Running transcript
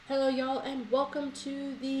Hello, y'all, and welcome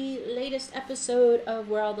to the latest episode of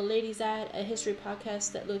Where All the Ladies At, a history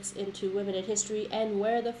podcast that looks into women in history and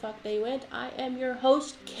where the fuck they went. I am your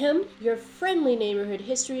host, Kim, your friendly neighborhood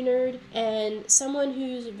history nerd, and someone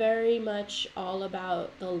who's very much all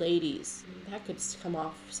about the ladies. That could come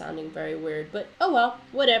off sounding very weird, but oh well,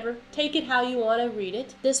 whatever. Take it how you want to read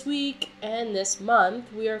it. This week and this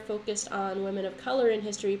month, we are focused on women of color in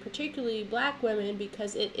history, particularly black women,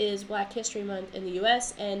 because it is Black History Month in the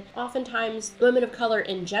U.S., and oftentimes women of color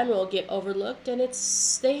in general get overlooked, and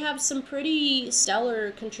they have some pretty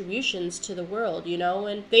stellar contributions to the world,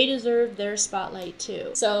 and they deserve their spotlight too.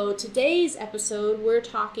 So today's episode, we're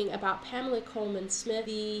talking about Pamela Colman Smith,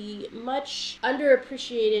 the much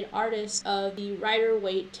underappreciated artist of the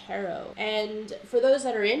Rider-Waite Tarot. And for those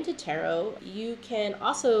that are into tarot, you can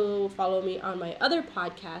also follow me on my other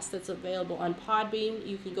podcast that's available on Podbean.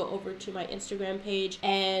 You can go over to my Instagram page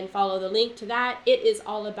and follow the link to that. It is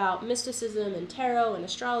all about mysticism and tarot and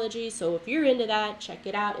astrology, so if you're into that, check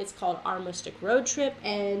it out. It's called Our Mystic Road Trip,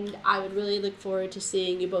 and I would really look forward to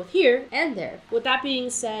seeing you both here and there. With that being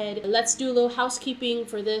said, let's do a little housekeeping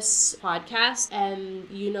for this podcast, and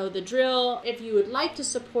you know the drill. If you would like to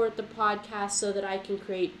support the podcast so that I can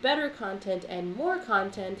create better content and more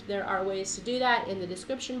content, there are ways to do that in the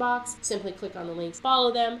description box. Simply click on the links,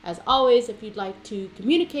 follow them. As always, if you'd like to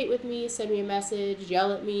communicate with me, send me a message,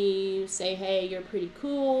 yell at me, say, hey, you're pretty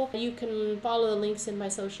cool. You can follow the links in my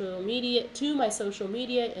social media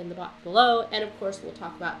in the box below. And of course, we'll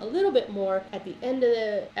talk about a little bit more at the end of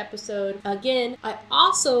the episode. Again, I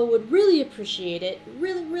also would really appreciate it,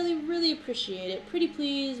 really appreciate it, pretty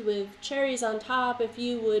please, with cherries on top, if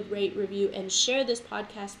you would rate, review, and share this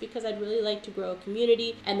podcast, because I'd really like to grow a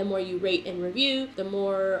community. And the more you rate and review, the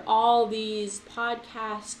more all these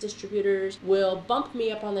podcast distributors will bump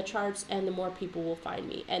me up on the charts, and the more people will find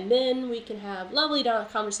me. And then we can have lovely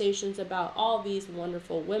conversations about all these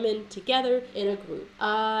wonderful women together in a group.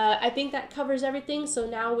 I think that covers everything, so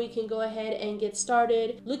now we can go ahead and get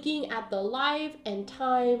started looking at the life and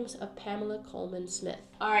times of Pamela Colman Smith.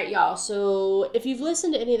 Alright, y'all, so if you've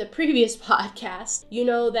listened to any of the previous podcasts, you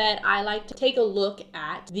know that I like to take a look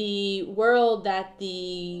at the world that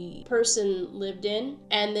the person lived in,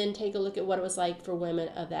 and then take a look at what it was like for women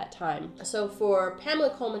of that time. So for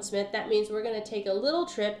Pamela Colman Smith, that means we're going to take a little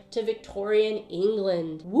trip to Victorian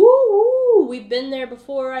England. Woo! We've been there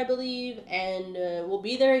before, I believe, and we'll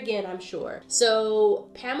be there again, I'm sure. So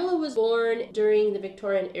Pamela was born during the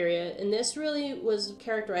Victorian era, and this really was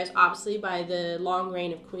characterized, obviously, by the long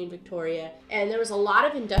reign of Queen Victoria. And there was a lot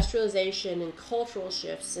of industrialization and cultural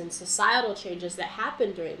shifts and societal changes that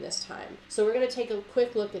happened during this time. So we're going to take a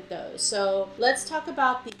quick look at those. So let's talk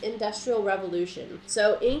about the Industrial Revolution.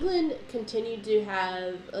 So England continued to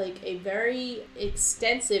have a very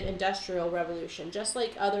extensive industrial revolution, just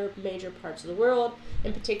like other major parts of the world,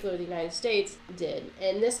 in particular the United States, did.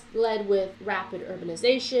 And this led with rapid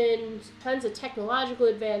urbanization, tons of technological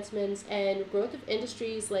advancements, and growth of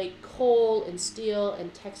industries like coal and steel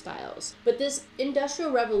and textiles. But this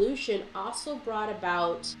industrial revolution also brought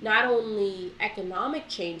about not only economic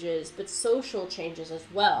changes, but social changes as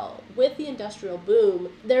well. With the industrial boom,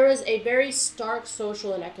 there was a very stark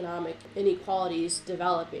social and economic inequalities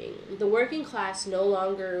developing. The working class no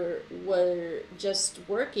longer were just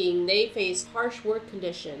working. They faced harsh work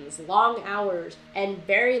conditions, long hours, and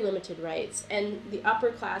very limited rights. And the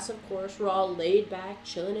upper class, of course, were all laid back,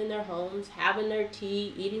 chilling in their homes, having their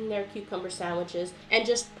tea, eating their cucumber sandwiches, and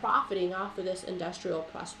just profiting off of this industrial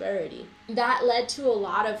prosperity. That led to a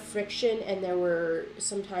lot of friction, and there were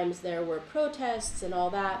protests and all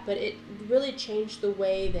that, but it really changed the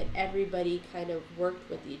way that everybody kind of worked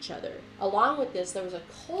with each other. Along with this, there was a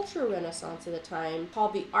cultural renaissance at the time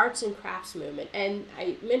called the arts and crafts movement, and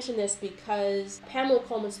I mention this because Pamela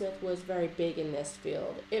Colman Smith was very big in this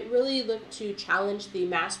field. It really looked to challenge the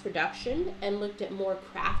mass production and looked at more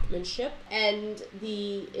craftsmanship, and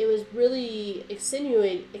it was really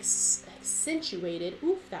accentuated,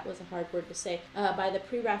 that was a hard word to say, by the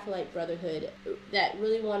Pre-Raphaelite Brotherhood that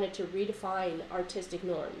really wanted to redefine artistic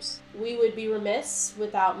norms. We would be remiss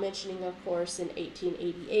without mentioning, of course, in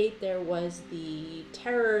 1888, there was the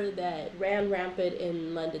terror that ran rampant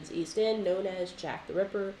in London's East End, known as Jack the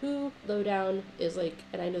Ripper, who, low down, is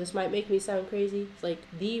and I know this might make me sound crazy, it's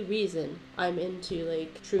the reason I'm into,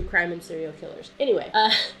 true crime and serial killers. Anyway,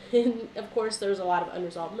 and of course, there was a lot of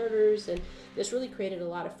unresolved murders, and this really created a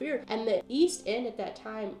lot of fear. And the East End at that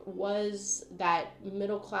time was that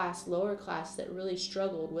middle class, lower class that really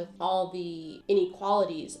struggled with all the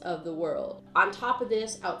inequalities of the world. On top of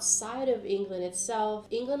this, outside of England itself,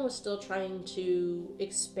 England was still trying to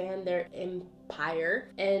expand their empire,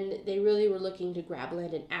 and they really were looking to grab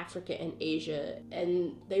land in Africa and Asia,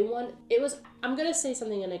 and I'm gonna say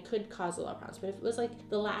something and it could cause a lot of problems, but it was like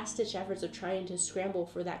the last ditch efforts of trying to scramble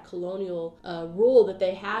for that colonial rule that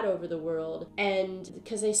they had over the world, and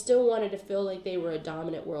because they still wanted to feel like they were a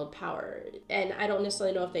dominant world power. And I don't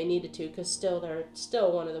necessarily know if they needed to, because they're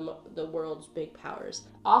still one of the world's big powers.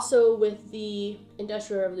 Also, with the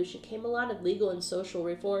Industrial Revolution came a lot of legal and social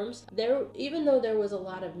reforms. Even though there was a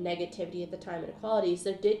lot of negativity at the time, inequalities,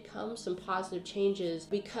 there did come some positive changes.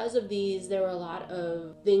 Because of these, there were a lot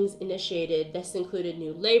of things initiated. This included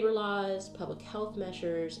new labor laws, public health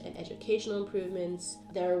measures, and educational improvements.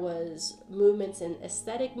 There was movements and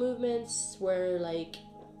aesthetic movements where like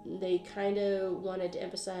they kind of wanted to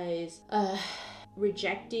emphasize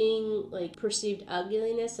rejecting like perceived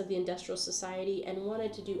ugliness of the industrial society and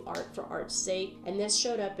wanted to do art for art's sake. And this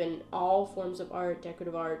showed up in all forms of art,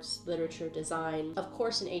 decorative arts, literature, design. Of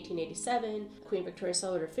course, in 1887, Queen Victoria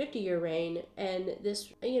celebrated her 50-year reign, and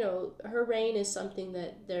this, her reign is something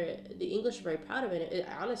that the English are very proud of, and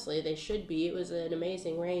honestly, they should be. It was an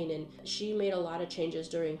amazing reign, and she made a lot of changes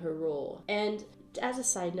during her rule. And as a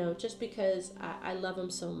side note, just because I love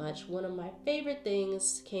him so much, one of my favorite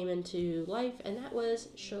things came into life, and that was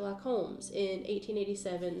Sherlock Holmes. In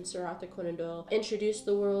 1887, Sir Arthur Conan Doyle introduced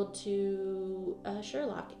the world to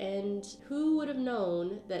Sherlock, and who would have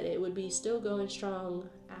known that it would be still going strong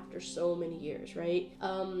after so many years, right?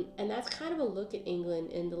 And that's kind of a look at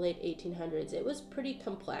England in the late 1800s. It was pretty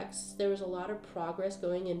complex. There was a lot of progress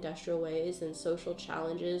going industrial ways and social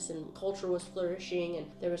challenges, and culture was flourishing, and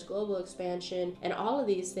there was global expansion and all of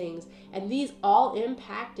these things. And these all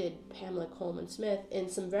impacted Pamela Colman Smith in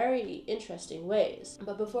some very interesting ways.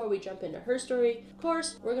 But before we jump into her story, of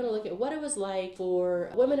course, we're going to look at what it was like for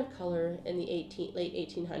women of color in the late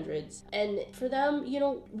 1800s. And for them,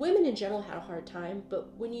 women in general had a hard time, but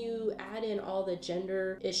when you add in all the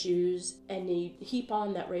gender issues and you heap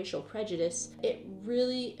on that racial prejudice, it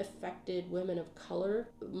really affected women of color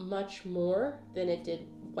much more than it did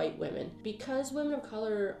white women. Because women of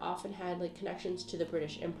color often had like connections to the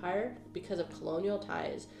British Empire because of colonial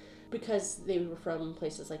ties, because they were from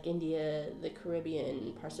places like India, the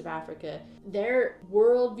Caribbean, parts of Africa, their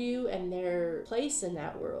worldview and their place in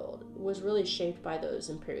that world was really shaped by those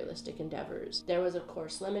imperialistic endeavors. There was, of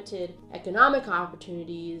course, limited economic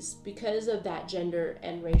opportunities because of that gender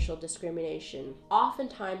and racial discrimination.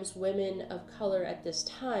 Oftentimes, women of color at this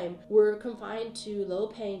time were confined to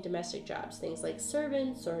low-paying domestic jobs, things like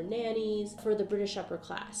servants or nannies for the British upper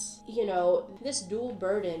class. This dual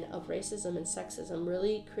burden of racism and sexism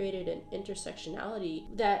really created an intersectionality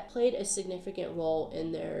that played a significant role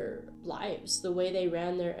in their lives, the way they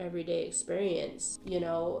ran their everyday experience.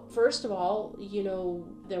 First of all,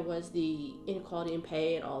 there was the inequality in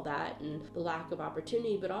pay and all that, and the lack of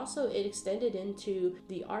opportunity, but also it extended into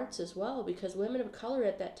the arts as well, because women of color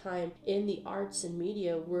at that time in the arts and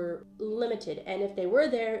media were limited, and if they were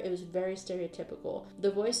there, it was very stereotypical.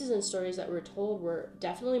 The voices and stories that were told were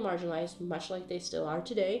definitely marginalized, much like they still are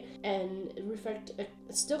today, and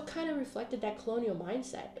still kind of reflected that colonial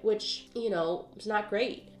mindset, which, is not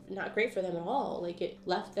great for them at all. Like, it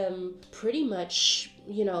left them pretty much,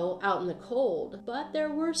 out in the cold. But there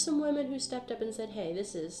were some women who stepped up and said, hey,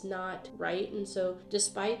 this is not right. And so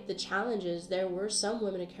despite the challenges, there were some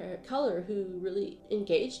women of color who really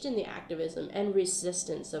engaged in the activism and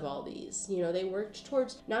resistance of all these. They worked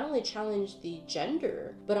towards not only challenge the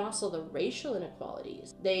gender, but also the racial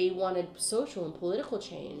inequalities. They wanted social and political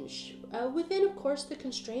change within, of course, the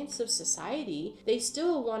constraints of society. They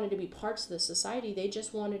still wanted to be parts of the society. They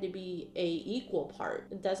just wanted to be a equal part.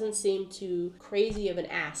 It doesn't seem too crazy of an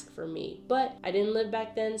ask for me, but I didn't live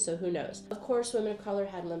back then, so who knows. Of course, women of color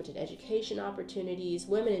had limited education opportunities.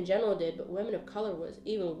 Women in general did, but women of color was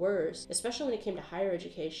even worse, especially when it came to higher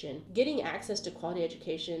education. Getting access to quality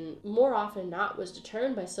education more often than not was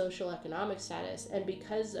determined by social economic status, and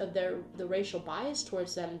because of the racial bias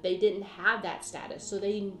towards them, they didn't have that status, so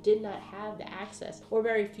they did not have the access, or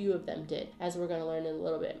very few of them did, as we're going to learn in a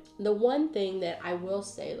little bit. The one thing that I will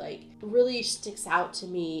say really sticks out to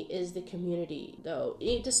me is the community, though.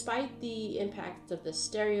 Despite the impact of the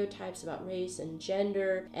stereotypes about race and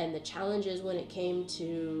gender and the challenges when it came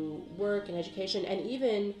to work and education and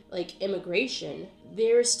even immigration,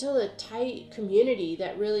 there's still a tight community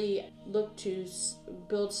that really looked to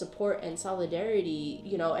build support and solidarity,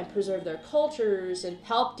 and preserve their cultures and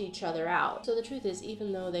helped each other out. So the truth is,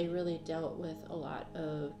 even though they really dealt with a lot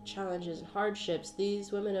of challenges and hardships,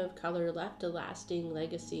 these women of color left a lasting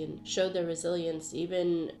legacy and showed their resilience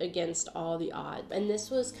even against all the odds. And this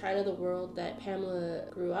was kind of the world that Pamela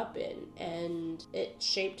grew up in, and it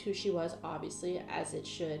shaped who she was, obviously, as it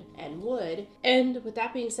should and would. And with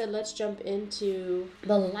that being said, let's jump into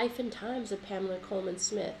the life and times of Pamela Colman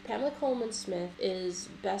Smith. Pamela Colman Smith is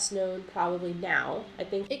best known probably now. I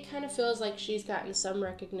think it kind of feels like she's gotten some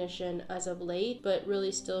recognition as of late, but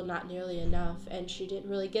really still not nearly enough, and she didn't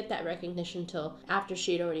really get that recognition until after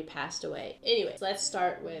she had already passed away. Anyways, let's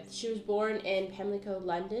start with, she was born in Pimlico,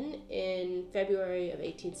 London in February of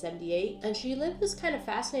 1878, and she lived this kind of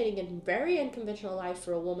fascinating and very unconventional life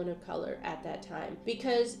for a woman of color at that time,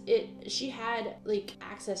 because she had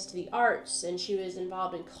access to the arts, and she was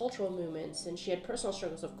involved in cultural movements, and she had personal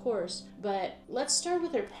struggles, of course. But let's start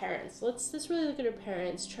with her parents. Let's really look at her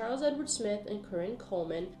parents. Charles Edward Smith and Corinne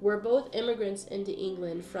Colman were both immigrants into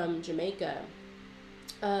England from Jamaica.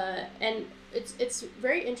 And it's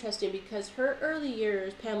very interesting because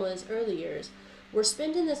Pamela's early years, were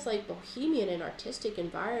spent in this bohemian and artistic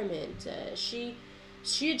environment. She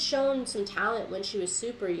had shown some talent when she was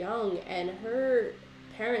super young, and her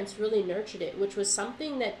parents really nurtured it, which was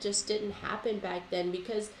something that just didn't happen back then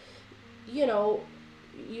because,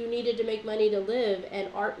 you needed to make money to live, and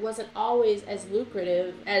art wasn't always as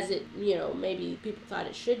lucrative as it, maybe people thought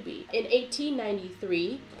it should be. In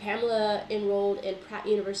 1893, Pamela enrolled in Pratt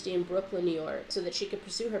University in Brooklyn, New York, so that she could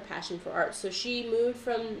pursue her passion for art. So she moved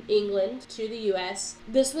from England to the U.S.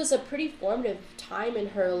 This was a pretty formative time in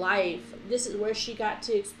her life. This is where she got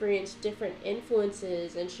to experience different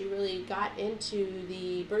influences, and she really got into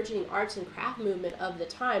the burgeoning arts and craft movement of the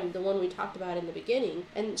time, the one we talked about in the beginning.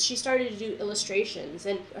 And she started to do illustrations,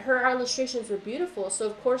 and her illustrations were beautiful, so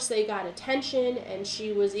of course they got attention, and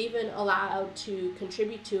she was even allowed to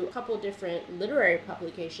contribute to a couple different literary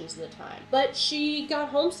publications at the time. But she got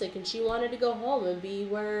homesick, and she wanted to go home and be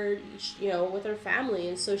where, with her family,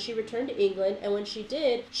 and so she returned to England, and when she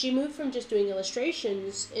did, she moved from just doing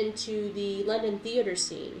illustrations into the London theater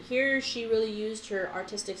scene. Here she really used her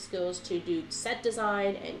artistic skills to do set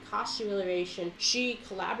design and costume illustration. She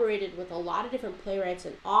collaborated with a lot of different playwrights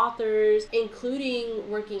and authors, including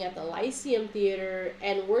working at the Lyceum Theater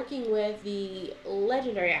and working with the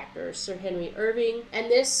legendary actor Sir Henry Irving. And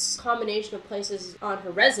this combination of places on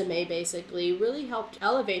her resume basically really helped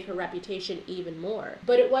elevate her reputation even more.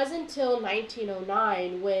 But it wasn't until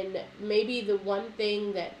 1909 when maybe the one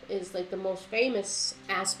thing that is the most famous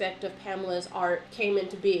aspect of Pamela's art came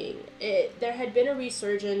into being. There had been a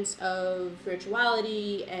resurgence of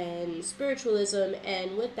spirituality and spiritualism,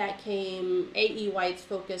 and with that came A.E. White's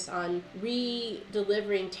focus on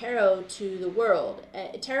delivering tarot to the world.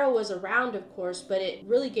 Tarot was around, of course, but it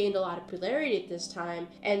really gained a lot of popularity at this time,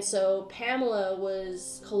 and so Pamela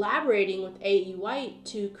was collaborating with A.E. White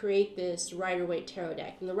to create this Rider-Waite tarot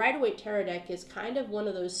deck. And the Rider-Waite tarot deck is kind of one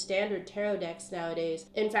of those standard tarot decks nowadays.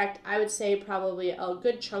 In fact, I would say probably a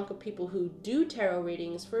good chunk of people who do tarot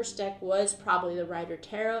readings, first deck was probably the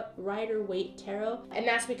Rider-Waite tarot, and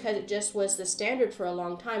that's because it just was the standard for a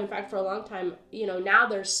long time. In fact, for a long time, now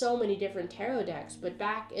there's so many different tarot decks, but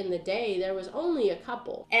back in the day there was only a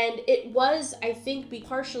couple. And it was, I think,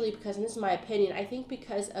 partially because, and this is my opinion, I think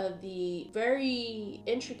because of the very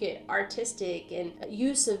intricate artistic and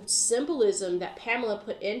use of symbolism that Pamela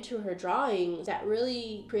put into her drawings that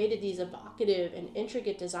really created these evocative and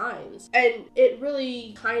intricate designs. And it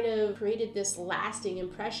really kind of created this lasting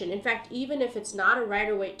impression. In fact, even if it's not a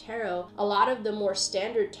Rider-Waite tarot, a lot of the more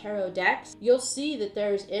standard tarot decks, you'll see that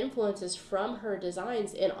there's influences from her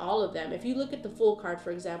designs in all of them. If you look at the full card,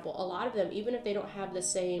 for example, a lot of them, even if they don't have the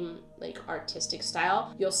same artistic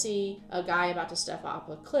style, you'll see a guy about to step off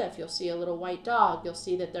a cliff, you'll see a little white dog, you'll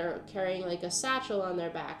see that they're carrying a satchel on their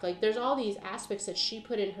back. There's all these aspects that she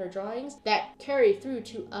put in her drawings that carry through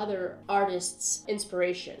to other artists'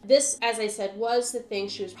 inspiration. This, as I said, was the thing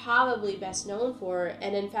she was probably best known for,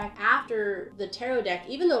 and in fact, after the tarot deck,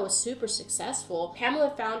 even though it was super successful,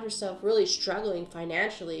 Pamela found herself really struggling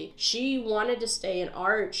financially. She wanted to stay in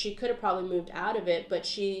art. She could have probably moved out out of it, but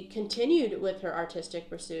she continued with her artistic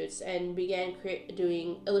pursuits and began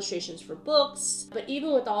doing illustrations for books. But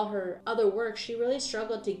even with all her other work, she really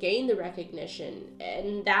struggled to gain the recognition,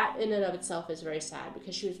 and that in and of itself is very sad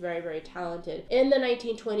because she was very, very talented. In the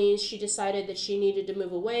 1920s, she decided that she needed to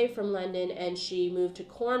move away from London, and she moved to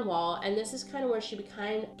Cornwall, and this is kind of where she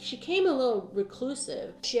became a little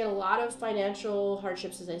reclusive. She had a lot of financial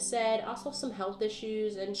hardships, as I said, also some health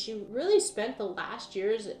issues, and she really spent the last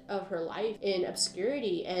years of her life in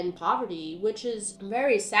obscurity and poverty, which is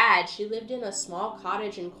very sad. She lived in a small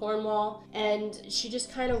cottage in Cornwall, and she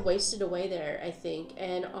just kind of wasted away there, I think.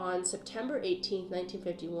 And on September 18th,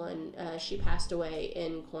 1951, she passed away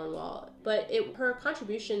in Cornwall. But her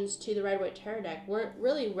contributions to the Red, White Tarot deck weren't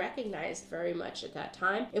really recognized very much at that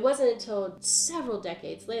time. It wasn't until several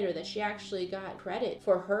decades later that she actually got credit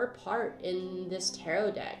for her part in this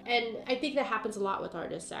tarot deck. And I think that happens a lot with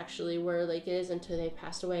artists, actually, where like it is until they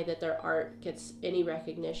pass away that their art gets any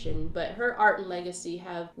recognition. But her art and legacy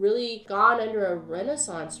have really gone under a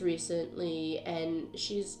renaissance recently, and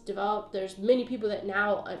she's developed, there's many people that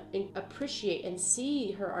now appreciate and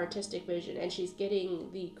see her artistic vision, and she's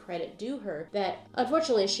getting the credit due her that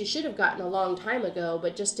unfortunately she should have gotten a long time ago,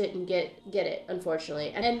 but just didn't get it,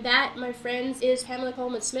 unfortunately. And that, my friends, is Pamela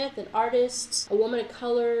Colman Smith, an artist, a woman of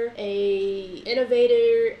color, a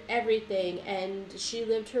innovator, everything. And she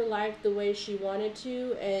lived her life the way she wanted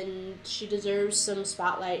to, and she deserves some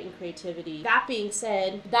spotlight and creativity. That being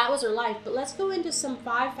said, that was her life, but let's go into some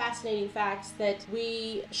 5 fascinating facts that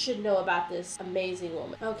we should know about this amazing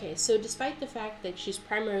woman. Okay, so despite the fact that she's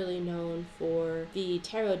primarily known for the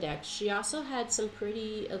tarot deck, she also had some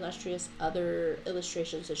pretty illustrious other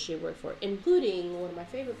illustrations that she worked for, including one of my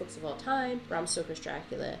favorite books of all time, Bram Stoker's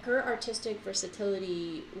Dracula. Her artistic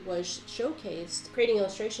versatility was showcased creating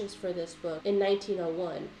illustrations for this book in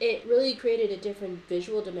 1901. It really created a different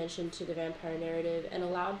visual dimension to the vampire narrative and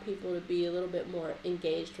allowed people to be a little bit more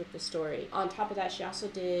engaged with the story. On top of that, she also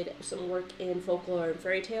did some work in folklore and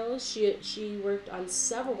fairy tales. She worked on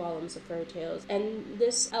several volumes of fairy tales, and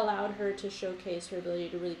this allowed her to showcase her ability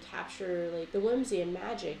to really capture like the whimsy and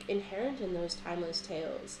magic inherent in those timeless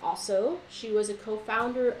tales. Also, she was a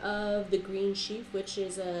co-founder of The Green Sheaf, which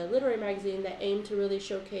is a literary magazine that aimed to really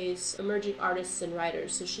showcase emerging artists and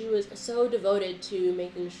writers. So she was so devoted to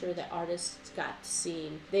making sure that artists got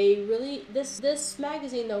seen. This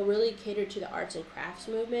magazine though really catered to the arts and crafts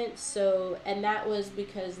movement. And that was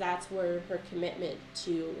because that's where her commitment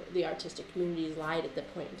to the artistic communities lied at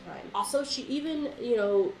that point in time. Also, she even,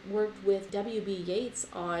 worked with W.B. Yeats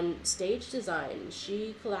on stage design.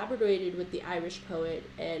 She collaborated with the Irish poet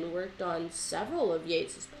and worked on several of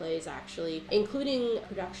Yeats's plays, actually, including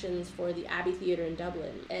productions for the Abbey Theatre in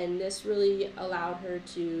Dublin. And this really allowed her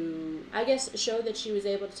to, I guess, show that she was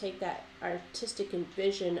able to take that artistic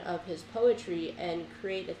vision of his poetry and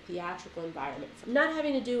create a theatrical environment. Not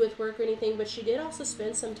having to do with work or anything, but she did also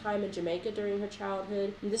spend some time in Jamaica during her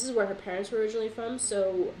childhood. And this is where her parents were originally from,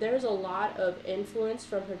 so there's a lot of influence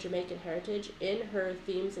from her Jamaican heritage in her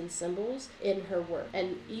themes and symbols in her work.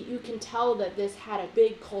 And you can tell that this had a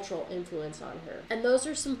big cultural influence on her. And those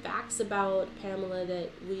are some facts about Pamela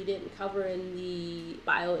that we didn't cover in the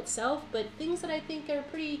bio itself, but things that I think are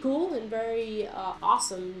pretty cool and very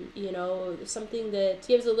awesome, something that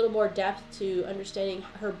gives a little more depth to understanding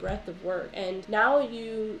her breadth of work. And now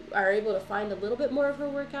you are able to find a little bit more of her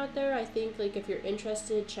work out there. I think if you're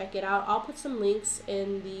interested, check it out. I'll put some links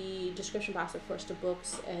in the description box, of course, to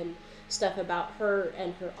books and stuff about her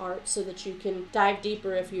and her art so that you can dive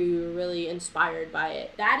deeper if you're really inspired by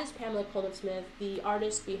it. That is Pamela Colman Smith, the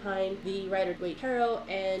artist behind the Rider Waite Tarot,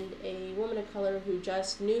 and a woman of color who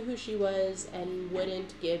just knew who she was and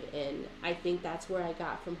wouldn't give in. I think that's where I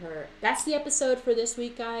got from her. That's the episode for this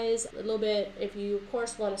week, guys. A little bit, if you of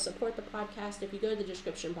course want to support the podcast, if you go to the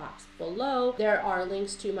description box below, there are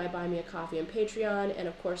links to my Buy Me a Coffee and Patreon, and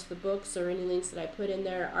of course the books or any links that I put in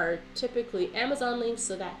there are typically Amazon links,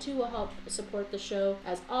 so that too will help support the show.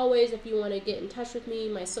 As always, if you want to get in touch with me,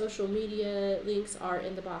 my social media links are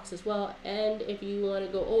in the box as well. And if you want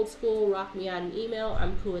to go old school, rock me out an email,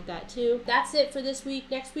 I'm cool with that too. That's it for this week.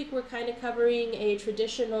 Next week we're kind of covering a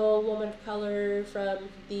traditional woman of color from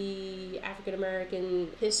the African American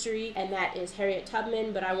history, and that is Harriet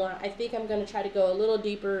Tubman. But I think I'm going to try to go a little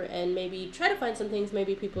deeper and maybe try to find some things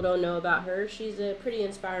maybe people don't know about her. She's a pretty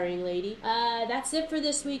inspiring lady. That's it for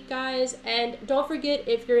this week, guys. And don't forget,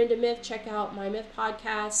 if you're into myth, check out my myth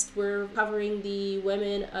podcast. We're covering the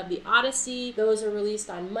women of the Odyssey. Those are released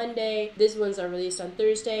on Monday. These ones are released on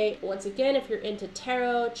Thursday. Once again, if you're into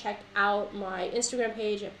tarot, check out my Instagram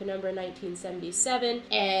page at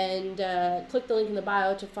penumbra1977 and click the link in the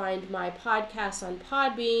bio to find my podcast on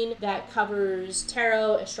Podbean that covers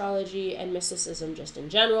tarot, astrology, and mysticism just in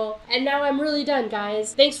general. And now I'm really done,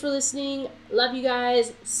 guys. Thanks for listening. Love you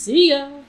guys. See ya.